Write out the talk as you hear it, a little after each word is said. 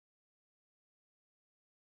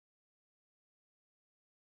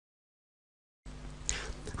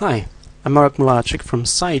Hi, I'm Marek Mularczyk from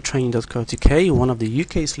sitetraining.co.uk, one of the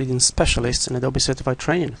UK's leading specialists in Adobe Certified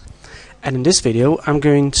Training. And in this video, I'm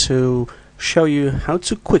going to show you how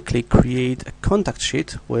to quickly create a contact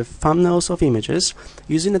sheet with thumbnails of images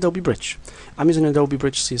using Adobe Bridge. I'm using Adobe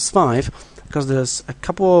Bridge CS5 because there's a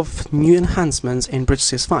couple of new enhancements in Bridge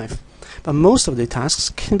CS5. But most of the tasks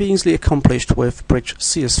can be easily accomplished with Bridge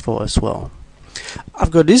CS4 as well. I've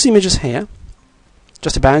got these images here,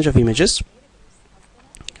 just a bunch of images.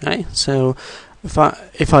 Okay, so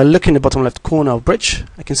if I look in the bottom left corner of Bridge,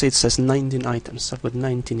 I can see it says 19 items. So I've got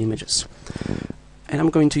 19 images. And I'm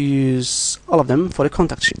going to use all of them for the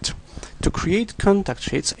contact sheet. To create contact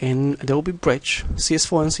sheets in Adobe Bridge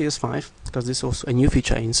CS4 and CS5, because this is also a new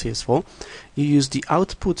feature in CS4, you use the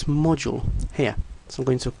output module here. So I'm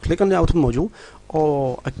going to click on the output module,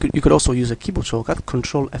 or you could also use a keyboard shortcut,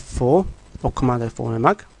 Control F4 or Command F4 on a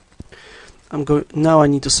Mac. Now I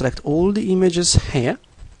need to select all the images here.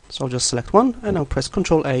 So I'll just select one and I'll press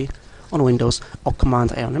Control A on Windows or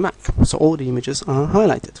Command A on the Mac. So all the images are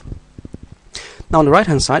highlighted. Now on the right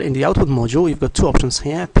hand side in the output module you've got two options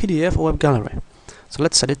here, PDF or Web Gallery. So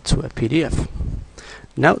let's set it to a PDF.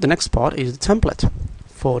 Now the next part is the template.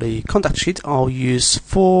 For the contact sheet I'll use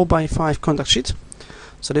 4x5 contact sheet.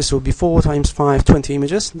 So this will be 4 times 5, 20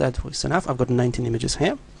 images. That was enough. I've got 19 images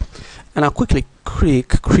here. And I'll quickly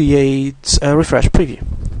create a refresh preview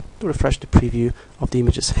to refresh the preview of the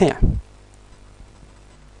images here.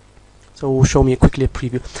 So it will show me quickly a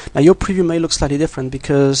preview. Now your preview may look slightly different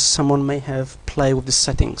because someone may have played with the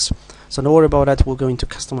settings. So don't worry about that, we're going to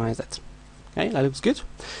customize that. Okay, that looks good.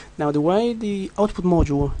 Now the way the output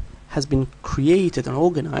module has been created and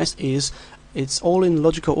organized is it's all in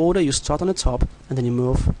logical order. You start on the top and then you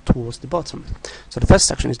move towards the bottom. So the first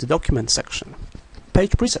section is the document section.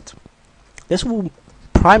 Page preset. This will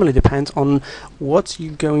primarily depend on what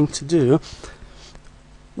you're going to do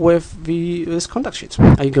with this contact sheet.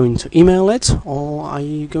 Are you going to email it or are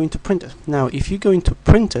you going to print it? Now if you're going to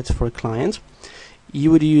print it for a client,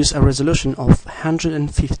 you would use a resolution of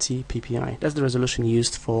 150 ppi. That's the resolution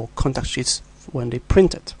used for contact sheets when they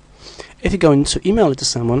print it. If you're going to email it to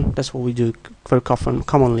someone, that's what we do very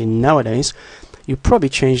commonly nowadays, you probably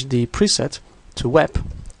change the preset to web.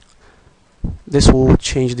 This will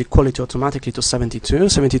change the quality automatically to 72.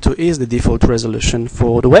 72 is the default resolution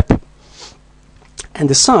for the web. And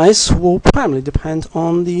the size will primarily depend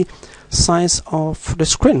on the size of the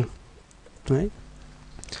screen. Right?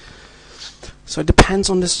 So it depends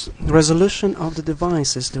on this resolution of the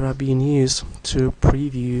devices that are being used to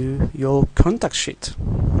preview your contact sheet.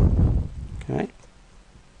 Okay.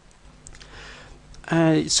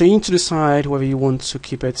 So you need to decide whether you want to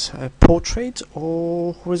keep it portrait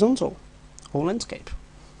or horizontal or landscape,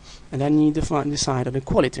 and then you decide on the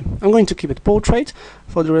quality. I'm going to keep it portrait.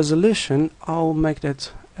 For the resolution I'll make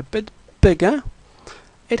that a bit bigger,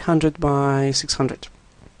 800 by 600.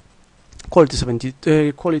 Quality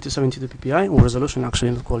 72 ppi, or resolution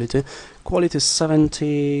actually, not quality. Quality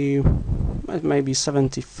 70, maybe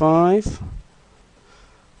 75.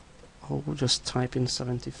 I'll just type in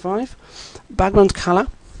 75. Background color,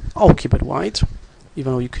 I'll keep it white,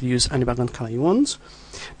 even though you could use any background color you want.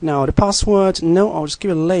 Now the password, no, I'll just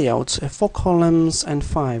give a layout, 4 columns and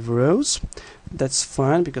 5 rows. That's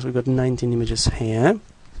fine because we've got 19 images here.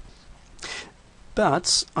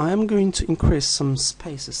 But I am going to increase some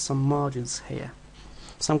spaces, some margins here.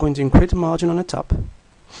 So I'm going to increase a margin on the top.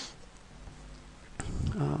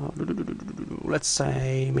 Let's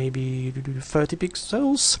say maybe 30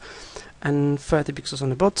 pixels and 30 pixels on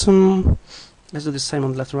the bottom. Let's do the same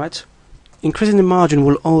on the left and right. Increasing the margin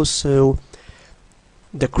will also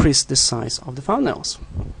decrease the size of the thumbnails,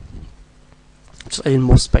 just adding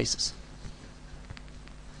more spaces.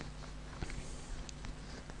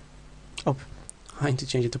 Oh, I need to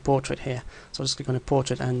change it to portrait here, so I'll just click on the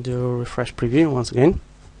portrait and do refresh preview once again.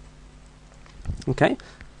 Okay,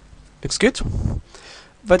 looks good.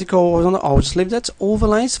 Vertical, horizontal, I'll just leave that.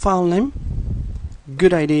 Overlays, file name,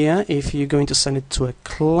 good idea if you're going to send it to a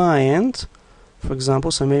client, for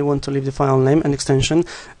example. So I may want to leave the file name and extension,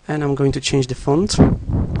 and I'm going to change the font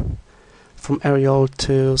from Arial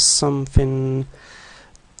to something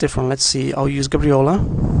different. Let's see, I'll use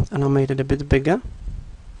Gabriola and I'll make it a bit bigger.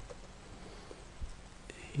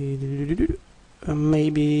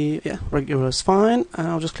 Maybe, yeah, regular is fine, and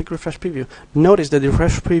I'll just click refresh preview. Notice that the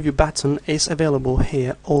refresh preview button is available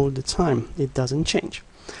here all the time. It doesn't change.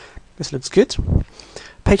 This looks good.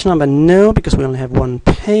 Page number, no, because we only have one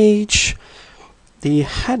page. The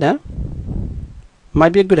header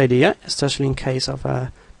might be a good idea, especially in case of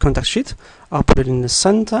a contact sheet. I'll put it in the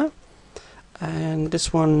center, and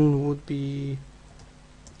this one would be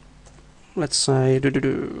let's say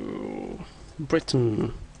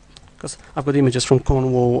Britain, because I've got images from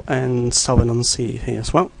Cornwall and Southern-on-Sea here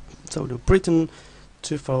as well. So do Britain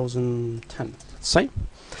 2010, let's say.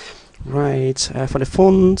 Right, for the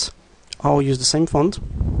font, I'll use the same font,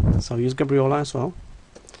 so I'll use Gabriola as well.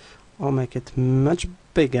 I'll make it much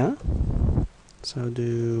bigger, so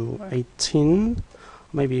do 18,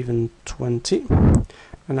 maybe even 20,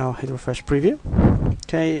 and I'll hit refresh preview.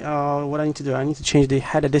 Okay, what I need to do, I need to change the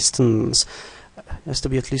header distance. It has to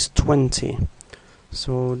be at least 20,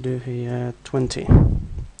 so do here 20.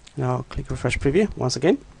 Now click refresh preview once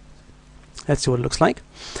again. Let's see what it looks like.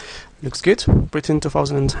 Looks good. Britain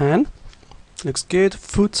 2010. Looks good.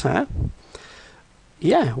 Footer.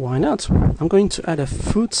 Yeah, why not? I'm going to add a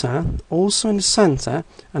footer also in the center,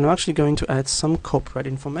 and I'm actually going to add some copyright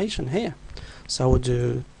information here. So I will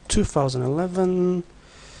do 2011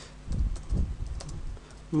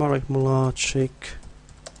 Marek Mularczyk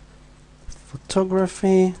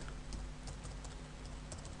photography,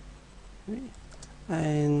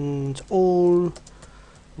 and all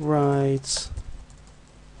rights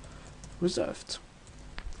reserved.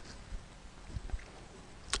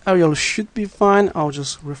 Arial should be fine. I'll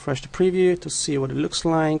just refresh the preview to see what it looks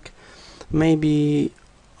like. Maybe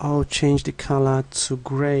I'll change the color to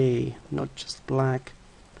gray, not just black,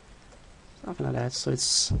 something like that, so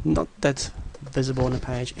it's not that visible on the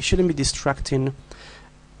page. It shouldn't be distracting,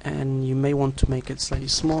 and you may want to make it slightly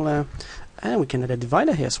smaller. And we can add a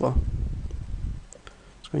divider here as well.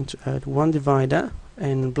 I'm going to add one divider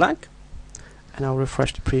in black, and I'll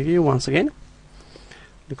refresh the preview once again.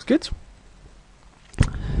 Looks good.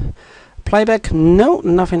 Playback, no,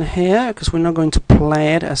 nothing here, because we're not going to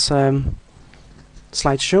play it as a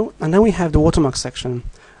slideshow. And then we have the watermark section.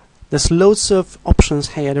 There's loads of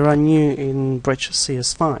options here that are new in Bridge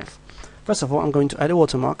CS5. First of all, I'm going to add a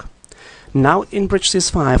watermark. Now in Bridge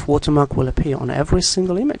CS5, watermark will appear on every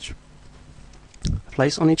single image.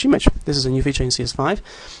 Place on each image. This is a new feature in CS5,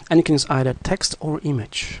 and you can use either text or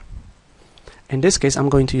image. In this case, I'm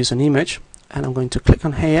going to use an image, and I'm going to click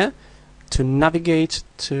on here to navigate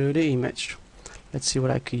to the image. Let's see what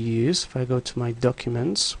I could use. If I go to my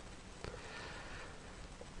documents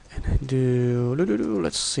and I do,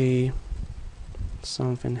 let's see,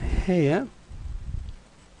 something here.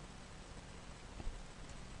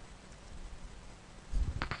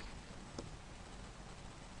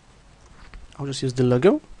 I'll just use the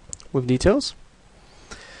logo with details.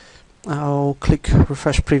 I'll click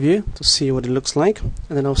refresh preview to see what it looks like,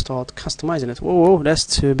 and then I'll start customizing it. Whoa, that's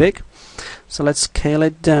too big. So let's scale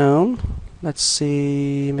it down. Let's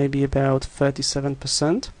see, maybe about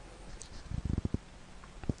 37%.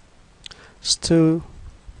 Still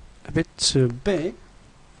a bit too big.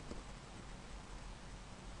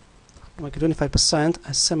 Like 25%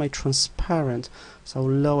 as semi-transparent. So I'll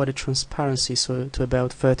lower the transparency so to about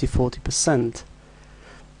 30-40%.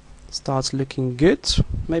 Starts looking good,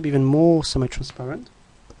 maybe even more semi-transparent.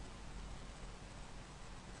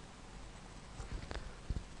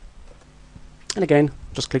 And again,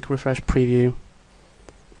 just click refresh preview,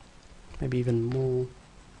 maybe even more.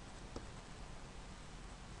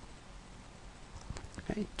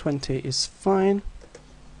 Okay, 20 is fine.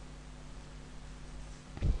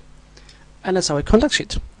 And that's our contact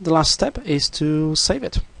sheet. The last step is to save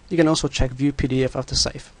it. You can also check view PDF after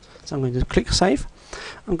save. So I'm going to click save.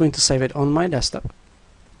 I'm going to save it on my desktop.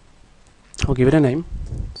 I'll give it a name,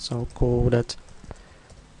 so I'll call that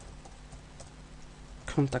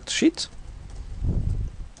contact sheet,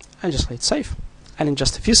 and just hit save. And in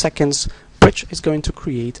just a few seconds, Bridge is going to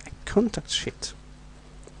create a contact sheet.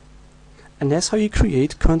 And that's how you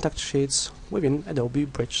create contact sheets within Adobe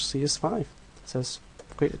Bridge CS5. It says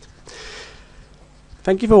created.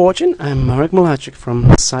 Thank you for watching. I'm Marek Mularczyk from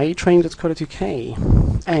sitetraining.co.uk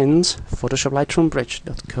and Photoshop Lightroom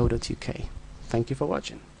Bridge.co.uk. Thank you for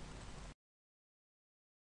watching.